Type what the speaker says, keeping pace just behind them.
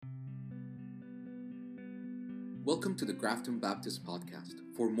Welcome to the Grafton Baptist Podcast.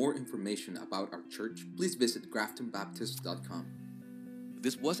 For more information about our church, please visit graftonbaptist.com.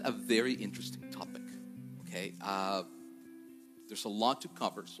 This was a very interesting topic, okay? There's a lot to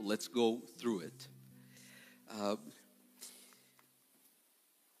cover, so let's go through it.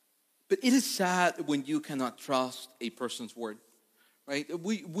 But it is sad when you cannot trust a person's word, right?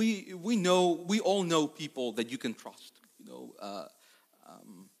 We all know people that you can trust.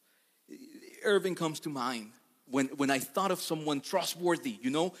 Irving comes to mind. When I thought of someone trustworthy,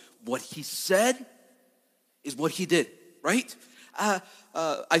 what he said is what he did, right?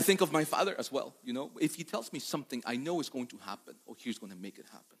 I think of my father as well, If he tells me something I know is going to happen, he's going to make it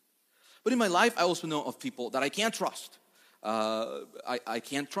happen. But in my life, I also know of people that I can't trust. I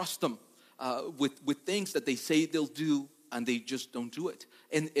can't trust them with things that they say they'll do, and they just don't do it.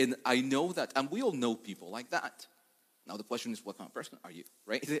 And I know that, and we all know people like that. Now the question is, what kind of person are you,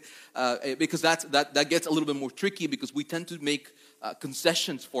 right? Because that gets a little bit more tricky, because we tend to make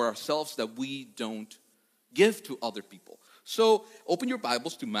concessions for ourselves that we don't give to other people. So open your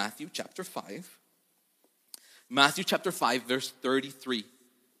Bibles to Matthew chapter 5. Matthew chapter 5, verse 33.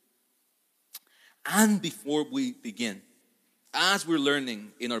 And before we begin, as we're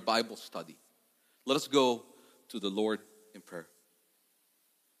learning in our Bible study, let us go to the Lord in prayer.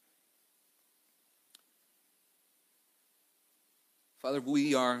 Father,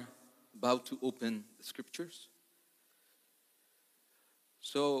 we are about to open the scriptures.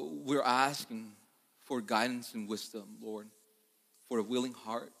 So we're asking for guidance and wisdom, Lord, for a willing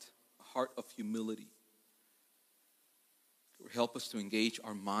heart, a heart of humility. Lord, help us to engage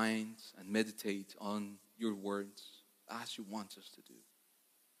our minds and meditate on your words as you want us to do.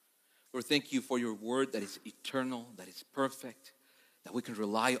 Lord, thank you for your word that is eternal, that is perfect, that we can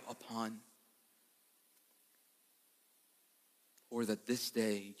rely upon. Or that this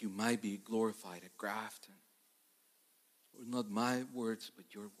day you might be glorified at Grafton. Lord, not my words, but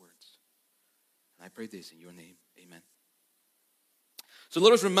your words. And I pray this in your name. Amen. So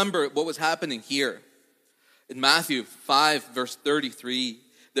let us remember what was happening here. In Matthew 5, verse 33,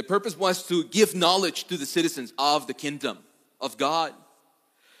 the purpose was to give knowledge to the citizens of the kingdom of God,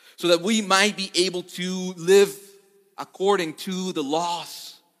 so that we might be able to live according to the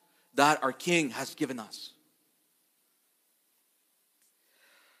laws that our King has given us.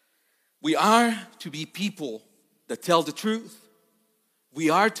 We are to be people that tell the truth. We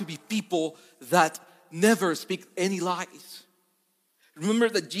are to be people that never speak any lies. Remember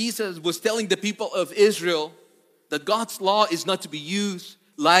that Jesus was telling the people of Israel that God's law is not to be used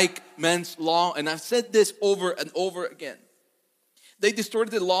like man's law. And I've said this over and over again. They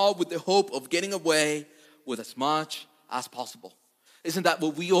distorted the law with the hope of getting away with as much as possible. Isn't that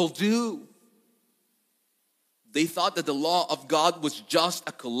what we all do? They thought that the law of God was just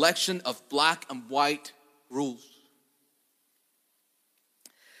a collection of black and white rules.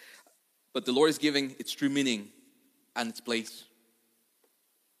 But the Lord is giving its true meaning and its place.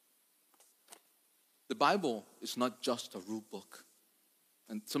 The Bible is not just a rule book.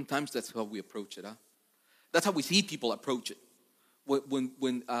 And sometimes that's how we approach it. That's how we see people approach it.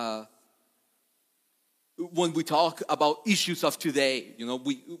 When we talk about issues of today,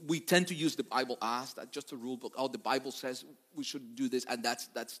 we tend to use the Bible as that, just a rule book. The Bible says we should do this, and that's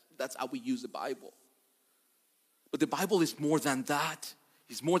how we use the Bible. But the Bible is more than that.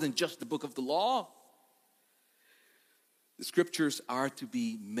 It's more than just the book of the law. The scriptures are to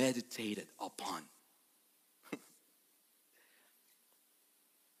be meditated upon.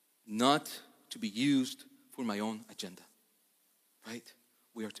 Not to be used for my own agenda. Right?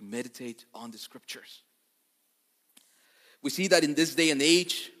 We are to meditate on the scriptures. We see that in this day and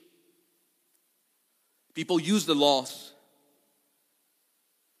age, people use the laws.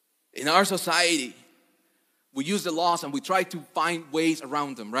 In our society, we use the laws and we try to find ways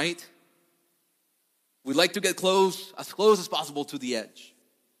around them, right? We like to get as close as possible to the edge,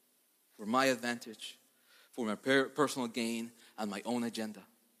 for my advantage, for my personal gain, and my own agenda.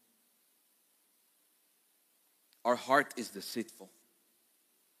 Our heart is deceitful.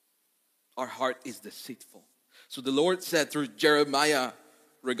 Our heart is deceitful. So the Lord said through Jeremiah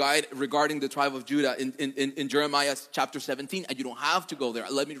regarding the tribe of Judah in Jeremiah chapter 17, and you don't have to go there.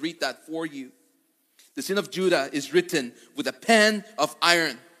 Let me read that for you. The sin of Judah is written with a pen of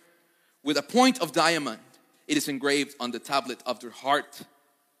iron, with a point of diamond. It is engraved on the tablet of their heart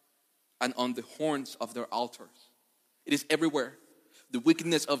and on the horns of their altars. It is everywhere. The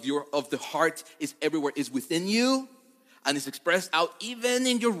wickedness of the heart is everywhere. It's within you and is expressed out even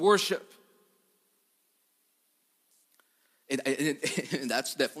in your worship. And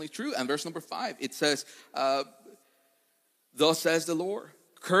that's definitely true. And verse number 5, it says, thus says the Lord,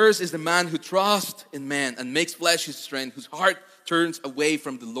 Cursed is the man who trusts in man and makes flesh his strength, whose heart turns away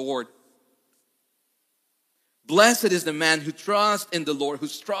from the Lord. Blessed is the man who trusts in the Lord,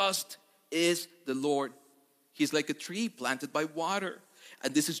 whose trust is the Lord. He's like a tree planted by water.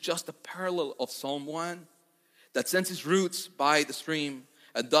 And this is just a parallel of Psalm 1, that sends its roots by the stream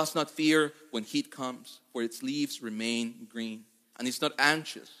and does not fear when heat comes, for its leaves remain green. And is not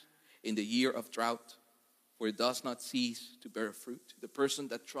anxious in the year of drought, for it does not cease to bear fruit. The person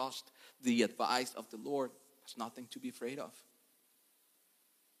that trusts the advice of the Lord has nothing to be afraid of.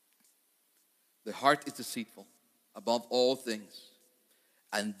 The heart is deceitful above all things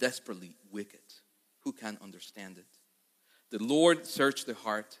and desperately wicked. Who can understand it? The Lord searches the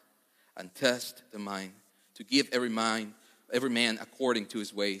heart and tests the mind, to give every man according to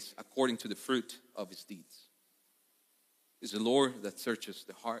his ways, according to the fruit of his deeds. It's the Lord that searches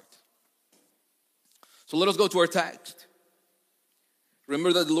the heart. So let us go to our text.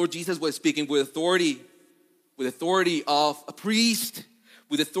 Remember that the Lord Jesus was speaking with authority of a priest,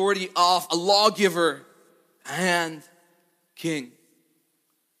 with authority of a lawgiver and king.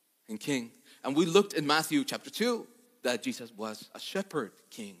 And we looked in Matthew chapter 2 that Jesus was a shepherd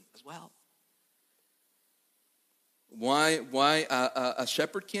king as well. Why a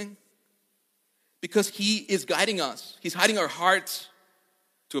shepherd king? Because he is guiding us. He's hiding our hearts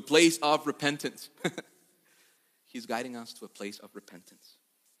to a place of repentance. He's guiding us to a place of repentance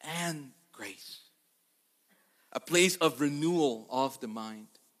and grace. A place of renewal of the mind.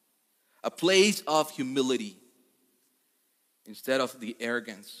 A place of humility instead of the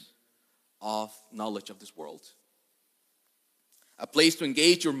arrogance of knowledge of this world. A place to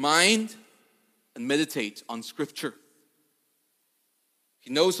engage your mind and meditate on Scripture.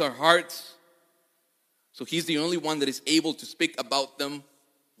 He knows our hearts, so He's the only one that is able to speak about them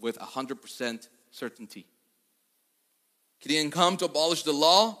with 100% certainty. He didn't come to abolish the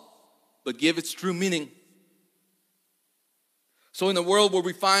law, but give its true meaning. So in a world where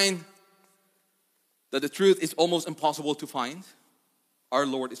we find that the truth is almost impossible to find, our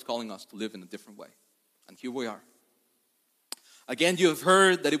Lord is calling us to live in a different way. And here we are. Again, you have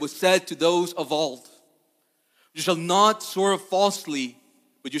heard that it was said to those of old, you shall not swear falsely,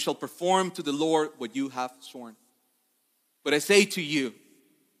 but you shall perform to the Lord what you have sworn. But I say to you,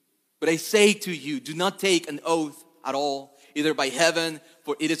 do not take an oath at all, either by heaven,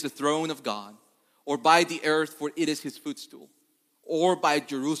 for it is the throne of God, or by the earth, for it is His footstool, or by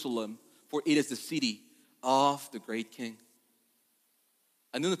Jerusalem, for it is the city of the great King.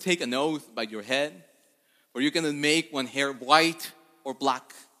 And do not take an oath by your head, or you're going to make one hair white or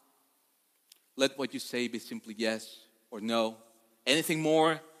black. Let what you say be simply yes or no. Anything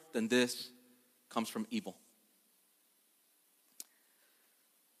more than this comes from evil.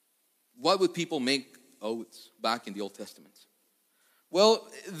 What would people make oaths back in the Old Testament? Well,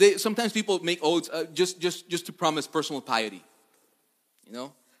 sometimes people make oaths just to promise personal piety. You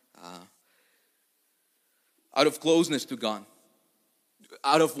know? Out of closeness to God.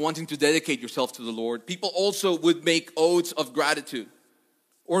 Out of wanting to dedicate yourself to the Lord. People also would make oaths of gratitude.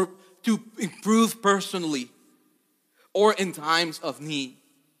 Or to improve personally. Or in times of need.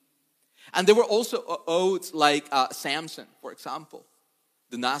 And there were also oaths like Samson, for example.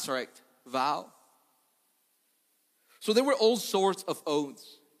 The Nazarite vow. So there were all sorts of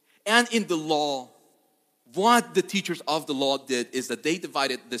oaths. And in the law, what the teachers of the law did is that they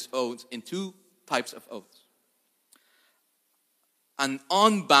divided these oaths in two types of oaths. An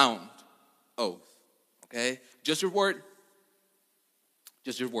unbound oath. Okay? Just your word.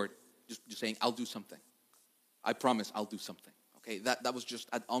 Just your word. Just saying, I'll do something. I promise I'll do something. Okay? That was just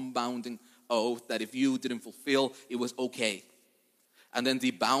an unbounding oath that if you didn't fulfill, it was okay. And then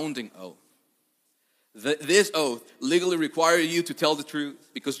the bounding oath. This oath legally required you to tell the truth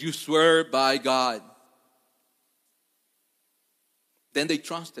because you swear by God. Then they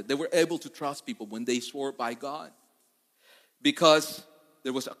trusted. They were able to trust people when they swore by God. Because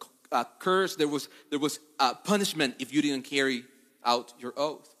there was a curse, there was a punishment if you didn't carry out your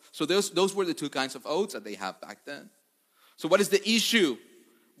oath. So those were the two kinds of oaths that they have back then. So what is the issue?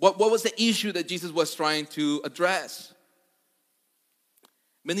 What was the issue that Jesus was trying to address?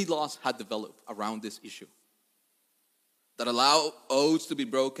 Many laws had developed around this issue that allow oaths to be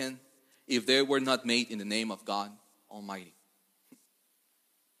broken if they were not made in the name of God Almighty.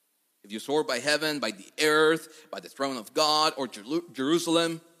 If you swore by heaven, by the earth, by the throne of God, or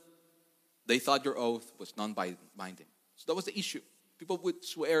Jerusalem, they thought your oath was non-binding. So that was the issue. People would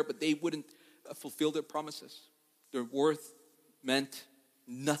swear, but they wouldn't fulfill their promises. Their worth meant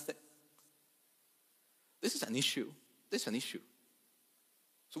nothing. This is an issue. This is an issue.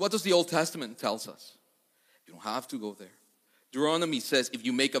 So what does the Old Testament tell us? You don't have to go there. Deuteronomy says, if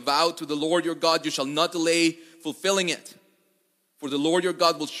you make a vow to the Lord your God, you shall not delay fulfilling it. For the Lord your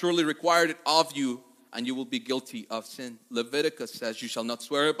God will surely require it of you, and you will be guilty of sin. Leviticus says, you shall not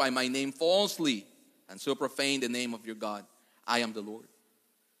swear by my name falsely, and so profane the name of your God. I am the Lord.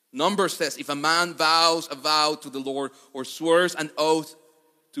 Numbers says, if a man vows a vow to the Lord, or swears an oath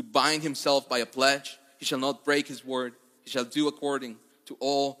to bind himself by a pledge, he shall not break his word. He shall do according to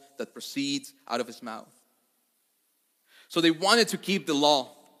all that proceeds out of his mouth. So they wanted to keep the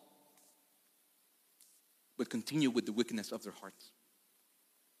law, but continue with the wickedness of their hearts.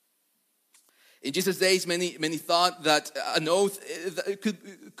 In Jesus' days, many thought that an oath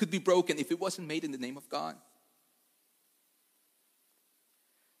could be broken if it wasn't made in the name of God.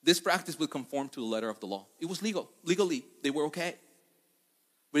 This practice would conform to the letter of the law. It was legal. Legally, they were okay.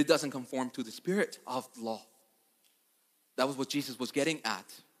 But it doesn't conform to the spirit of the law. That was what Jesus was getting at.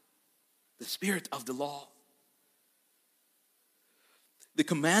 The spirit of the law. The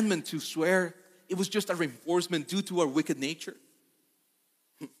commandment to swear, it was just a reinforcement due to our wicked nature.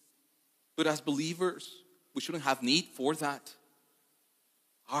 But as believers, we shouldn't have need for that.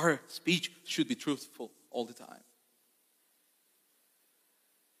 Our speech should be truthful all the time.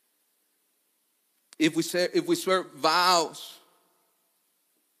 If we swear vows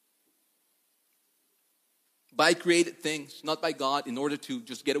by created things, not by God, in order to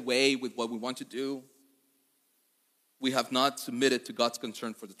just get away with what we want to do, we have not submitted to God's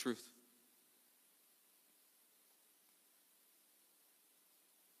concern for the truth.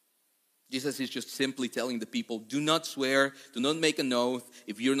 Jesus is just simply telling the people, do not swear, do not make an oath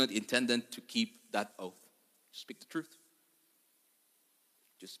if you're not intended to keep that oath. Speak the truth.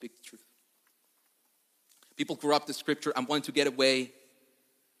 Just speak the truth. People corrupt the scripture and want to get away,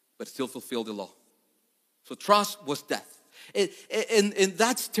 but still fulfill the law. So trust was death. And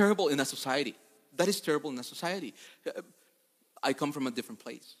that's terrible in a society. That is terrible in a society. I come from a different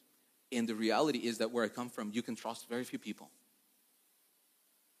place. And the reality is that where I come from, you can trust very few people.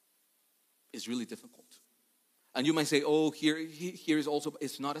 It's really difficult. And you might say, oh, here is also,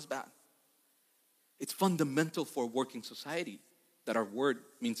 it's not as bad. It's fundamental for a working society that our word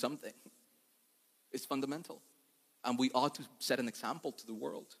means something. It's fundamental. And we ought to set an example to the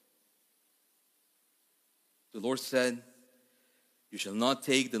world. The Lord said, you shall not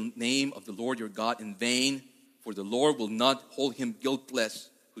take the name of the Lord your God in vain, for the Lord will not hold him guiltless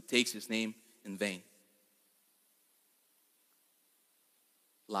who takes his name in vain.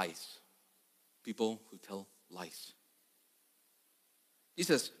 Lies. People who tell lies.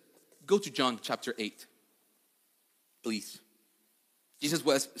 Jesus, go to John chapter 8, please. Jesus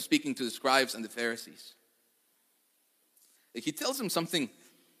was speaking to the scribes and the Pharisees. He tells them something,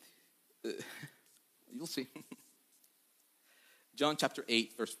 you'll see. John chapter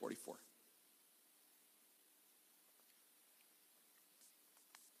 8, verse 44.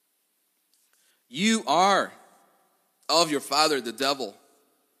 You are of your father, the devil,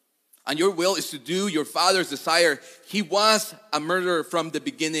 and your will is to do your father's desire. He was a murderer from the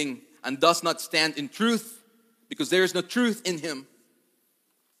beginning and does not stand in truth, because there is no truth in him.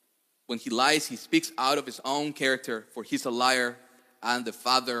 When he lies, he speaks out of his own character, for he's a liar and the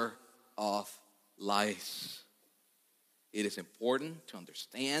father of lies. It is important to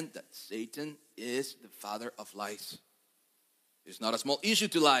understand that Satan is the father of lies. It's not a small issue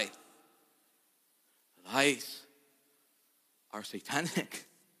to lie. Lies are satanic.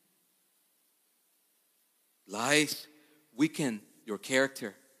 Lies weaken your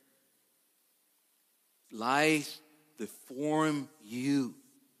character. Lies deform you.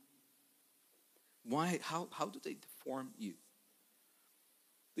 Why? How do they deform you?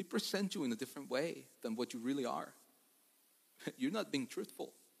 They present you in a different way than what you really are. You're not being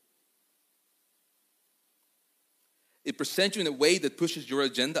truthful. It presents you in a way that pushes your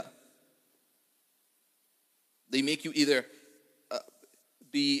agenda. They make you either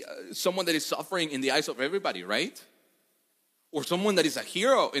be someone that is suffering in the eyes of everybody, right? Or someone that is a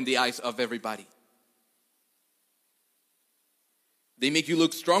hero in the eyes of everybody. They make you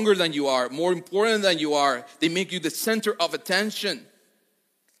look stronger than you are, more important than you are. They make you the center of attention.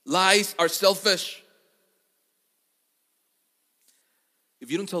 Lies are selfish. If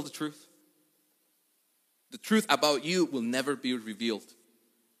you don't tell the truth about you will never be revealed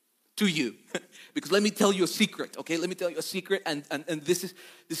to you. Because let me tell you a secret, okay? Let me tell you a secret, and this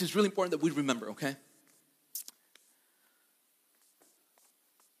is really important that we remember, okay?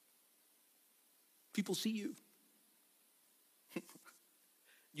 People see you.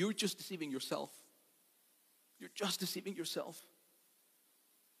 You're just deceiving yourself. You're just deceiving yourself.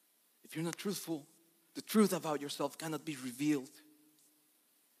 If you're not truthful, the truth about yourself cannot be revealed.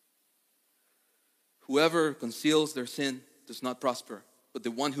 Whoever conceals their sin does not prosper, but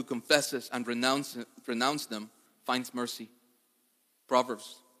the one who confesses and renounces them finds mercy.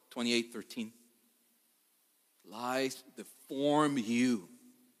 Proverbs 28:13. Lies deform you.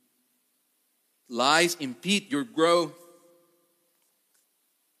 Lies impede your growth.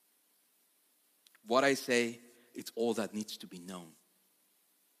 What I say, it's all that needs to be known.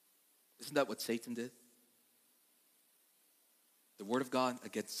 Isn't that what Satan did? The word of God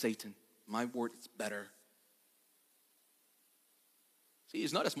against Satan. My word is better. See,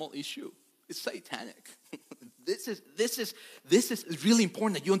 it's not a small issue. It's satanic. This is really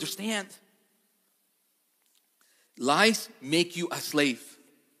important that you understand. Lies make you a slave.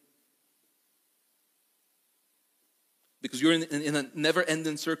 Because you're in a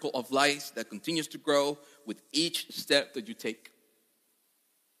never-ending circle of lies that continues to grow with each step that you take.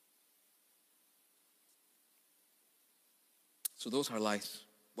 So those are lies.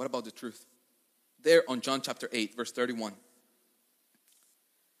 What about the truth? There on John chapter 8, verse 31.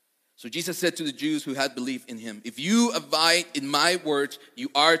 So Jesus said to the Jews who had believed in him, if you abide in my words,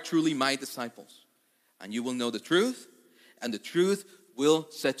 you are truly my disciples. And you will know the truth, and the truth will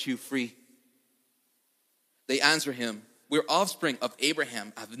set you free. They answer him, we're offspring of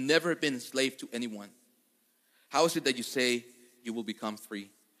Abraham, have never been enslaved to anyone. How is it that you say you will become free?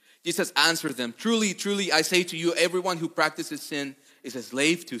 Jesus answered them, truly, truly, I say to you, everyone who practices sin is a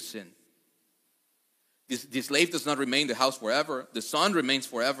slave to sin. The slave does not remain in the house forever. The son remains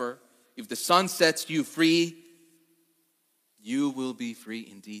forever. If the son sets you free, you will be free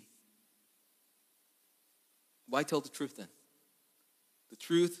indeed. Why tell the truth then? The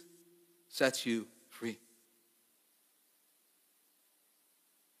truth sets you free.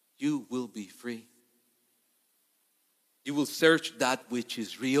 You will be free. You will search that which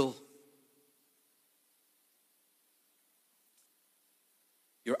is real.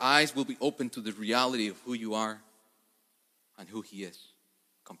 Your eyes will be open to the reality of who you are and who he is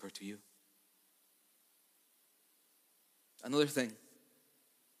compared to you. Another thing,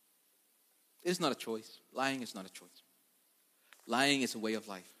 it is not a choice. Lying is not a choice. Lying is a way of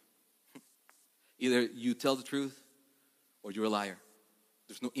life. Either you tell the truth or you're a liar.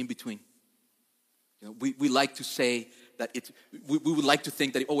 There's no in between. You know, we like to say that we would like to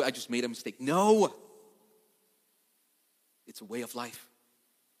think that, oh, I just made a mistake. No. It's a way of life.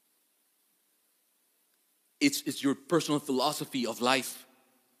 It's your personal philosophy of life.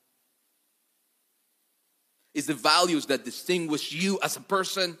 It's the values that distinguish you as a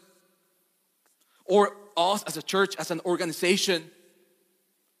person, or us as a church, as an organization,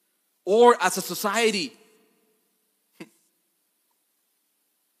 or as a society.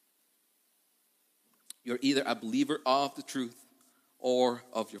 You're either a believer of the truth or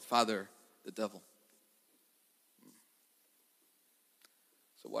of your father, the devil.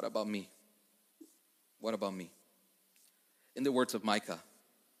 So what about me? What about me? In the words of Micah,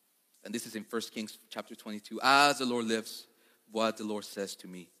 and this is in 1 Kings chapter 22, as the Lord lives, what the Lord says to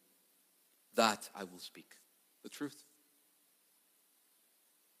me, that I will speak. The truth.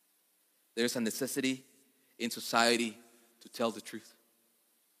 There's a necessity in society to tell the truth.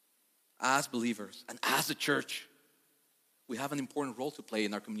 As believers and as a church, we have an important role to play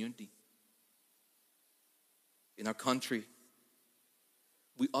in our community, in our country.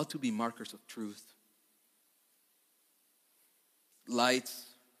 We ought to be markers of truth. Lights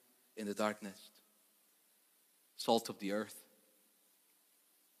in the darkness. Salt of the earth.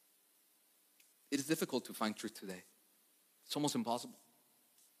 It is difficult to find truth today. It's almost impossible.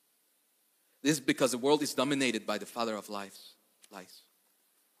 This is because the world is dominated by the father of lies.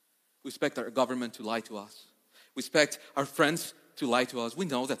 We expect our government to lie to us. We expect our friends to lie to us. We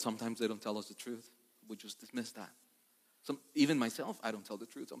know that sometimes they don't tell us the truth. We just dismiss that. Even myself, I don't tell the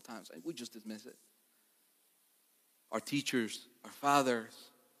truth sometimes. We just dismiss it. Our teachers, our fathers,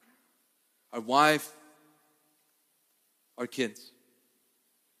 our wife, our kids.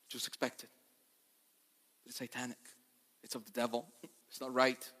 Just expect it. It's satanic. It's of the devil. It's not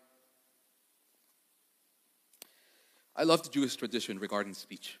right. I love the Jewish tradition regarding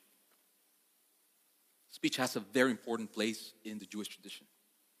speech. Speech has a very important place in the Jewish tradition.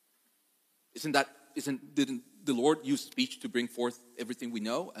 Didn't the Lord use speech to bring forth everything we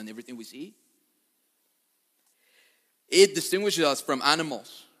know and everything we see? It distinguishes us from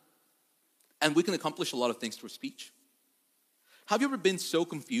animals. And we can accomplish a lot of things through speech. Have you ever been so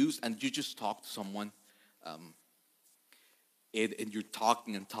confused and you just talk to someone and you're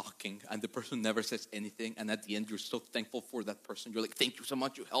talking and the person never says anything, and at the end you're so thankful for that person. You're like, thank you so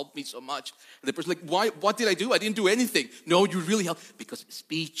much, you helped me so much. And the person's like, why? What did I do? I didn't do anything. No, you really helped. Because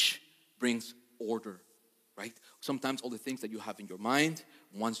speech brings order, right? Sometimes all the things that you have in your mind,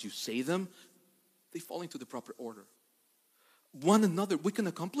 once you say them, they fall into the proper order. one another, we can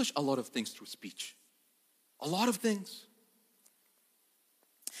accomplish a lot of things through speech. A lot of things.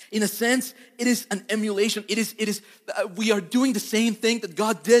 In a sense, it is an emulation. We are doing the same thing that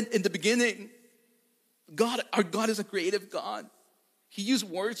God did in the beginning. Our God is a creative God. He used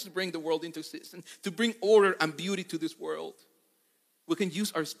words to bring the world into existence, to bring order and beauty to this world. We can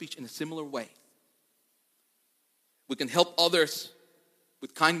use our speech in a similar way. We can help others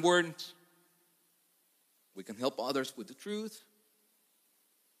with kind words. We can help others with the truth.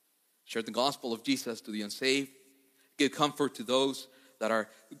 Share the gospel of Jesus to the unsaved. Give comfort to those that are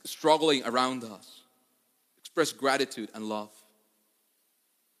struggling around us. Express gratitude and love.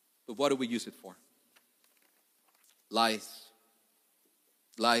 But what do we use it for? Lies.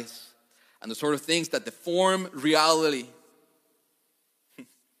 Lies. And the sort of things that deform reality.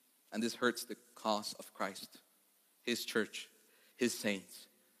 And this hurts the cause of Christ, His church, His saints,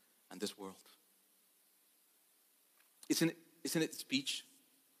 and this world. Isn't it speech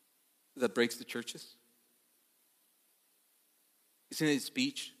that breaks the churches? Isn't it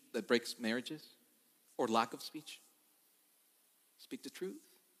speech that breaks marriages or lack of speech? Speak the truth.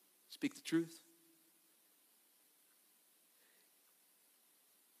 Speak the truth.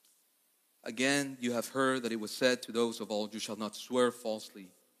 Again, you have heard that it was said to those of old, you shall not swear falsely,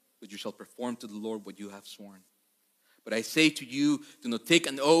 but you shall perform to the Lord what you have sworn. But I say to you, do not take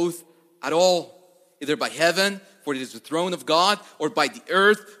an oath at all, either by heaven, for it is the throne of God, or by the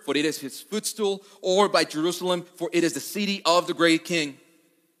earth, for it is His footstool, or by Jerusalem, for it is the city of the great King.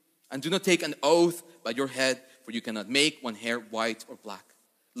 And do not take an oath by your head, for you cannot make one hair white or black.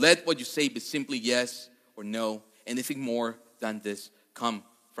 Let what you say be simply yes or no. Anything more than this come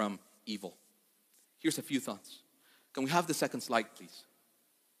from evil. Here's a few thoughts. Can we have the second slide, please?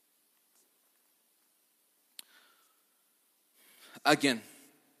 Again.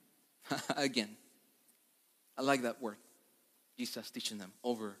 I like that word. Jesus teaching them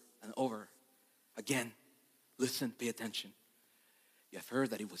over and over again. Listen, pay attention. You have heard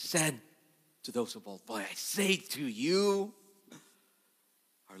that it was said to those of old, but I say to you,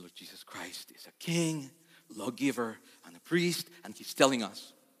 our Lord Jesus Christ is a king, lawgiver, and a priest, and He's telling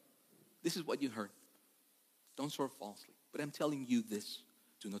us, this is what you heard. Don't swear falsely. But I'm telling you this,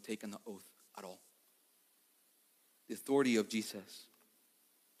 do not take an oath at all. The authority of Jesus,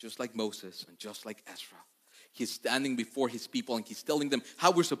 just like Moses and just like Ezra, He's standing before His people and He's telling them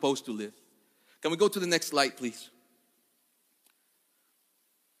how we're supposed to live. Can we go to the next slide, please?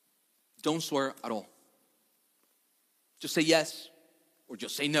 Don't swear at all. Just say yes or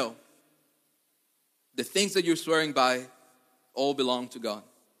just say no. The things that you're swearing by all belong to God.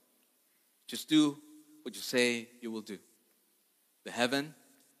 Just do what you say you will do. The heaven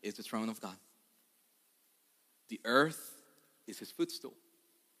is the throne of God. The earth is His footstool.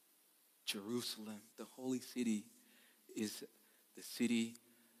 Jerusalem, the holy city, is the city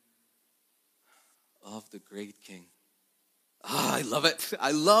of the great King. I love it.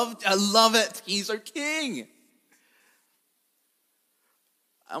 I love it. He's our King.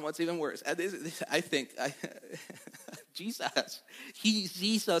 And what's even worse, I think Jesus, He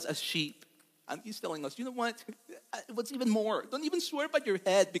sees us as sheep. And He's telling us, you know what? What's even more, don't even swear by your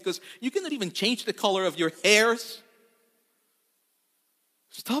head, because you cannot even change the color of your hairs.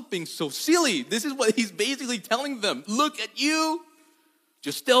 Stop being so silly. This is what He's basically telling them. Look at you.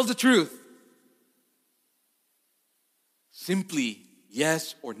 Just tell the truth. Simply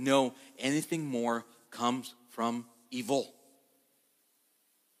yes or no. Anything more comes from evil.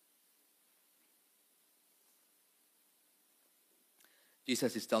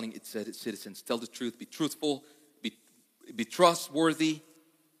 Jesus is telling its citizens, tell the truth, be truthful, be trustworthy,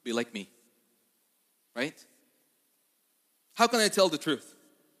 be like me. Right? How can I tell the truth?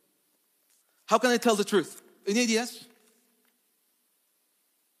 How can I tell the truth? Any ideas?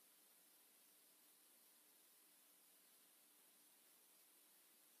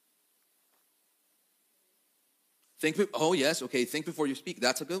 Oh yes, okay, think before you speak.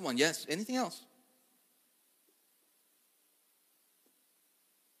 That's a good one, yes. Anything else?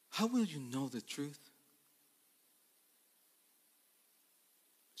 How will you know the truth?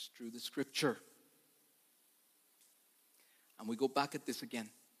 It's through the scripture. And we go back at this again.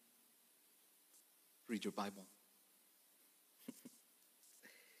 Read your Bible.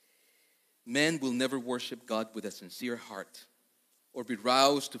 Men will never worship God with a sincere heart or be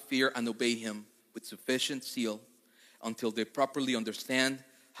roused to fear and obey Him with sufficient zeal until they properly understand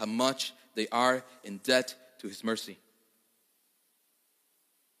how much they are in debt to His mercy.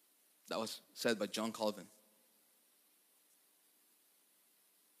 That was said by John Calvin.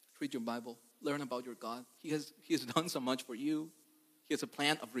 Read your Bible. Learn about your God. He has done so much for you. He has a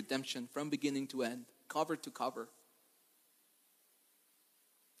plan of redemption from beginning to end, cover to cover.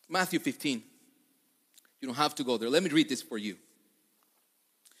 Matthew 15. You don't have to go there. Let me read this for you.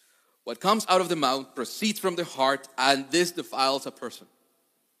 What comes out of the mouth proceeds from the heart, and this defiles a person.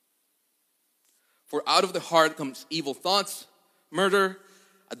 For out of the heart comes evil thoughts, murder,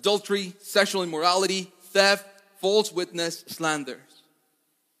 adultery, sexual immorality, theft, false witness, slanders.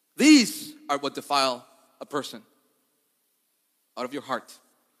 These are what defile a person. Out of your heart.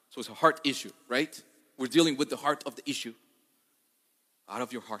 So it's a heart issue, right? We're dealing with the heart of the issue. Out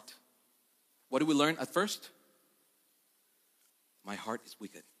of your heart. What do we learn at first? My heart is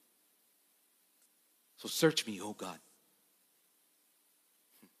wicked. So search me, oh God.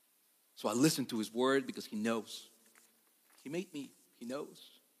 So I listen to his word because he knows. He made me. He knows.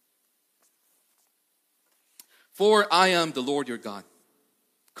 For I am the Lord your God.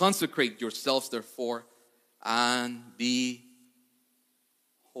 Consecrate yourselves therefore and be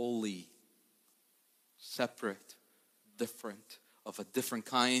holy. Separate, different, of a different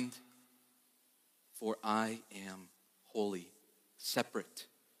kind. For I am holy. Separate,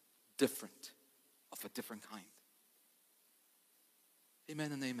 different, of a different kind.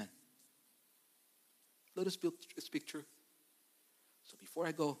 Amen and amen. Let us speak truth. So before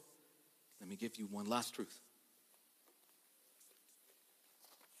I go, let me give you one last truth.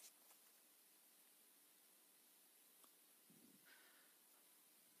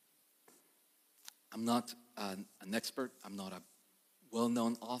 I'm not an expert. I'm not a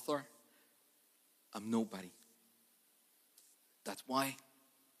well-known author. I'm nobody. That's why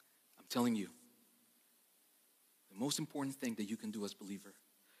I'm telling you, the most important thing that you can do as a believer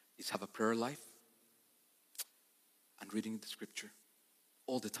is have a prayer life and reading the scripture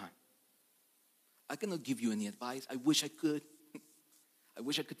all the time. I cannot give you any advice. I wish I could. I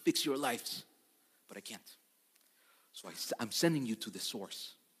wish I could fix your lives, but I can't. So I'm sending you to the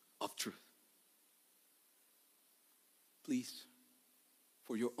source of truth. Please,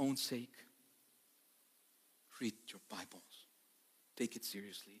 for your own sake, read your Bibles. Take it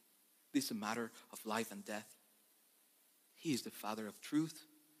seriously. This is a matter of life and death. He is the Father of truth,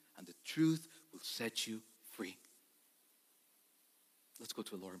 and the truth will set you free. Let's go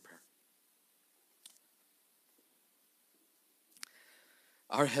to the Lord in prayer.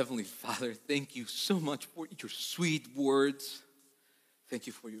 Our Heavenly Father, thank you so much for your sweet words. Thank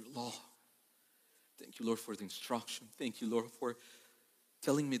you for your law. Thank you, Lord, for the instruction. Thank you, Lord, for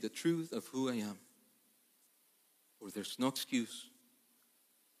telling me the truth of who I am. Lord, there's no excuse.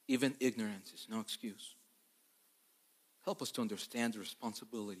 Even ignorance is no excuse. Help us to understand the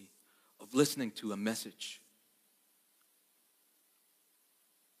responsibility of listening to a message.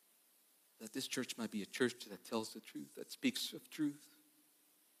 That this church might be a church that tells the truth, that speaks of truth.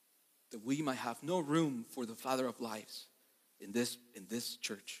 That we might have no room for the Father of lies in this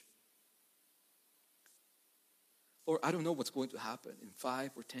church. Lord, I don't know what's going to happen in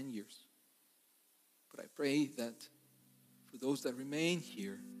 5 or 10 years. But I pray that for those that remain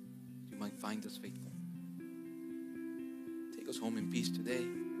here, you might find us faithful. Take us home in peace today.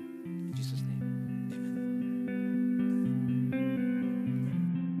 In Jesus' name.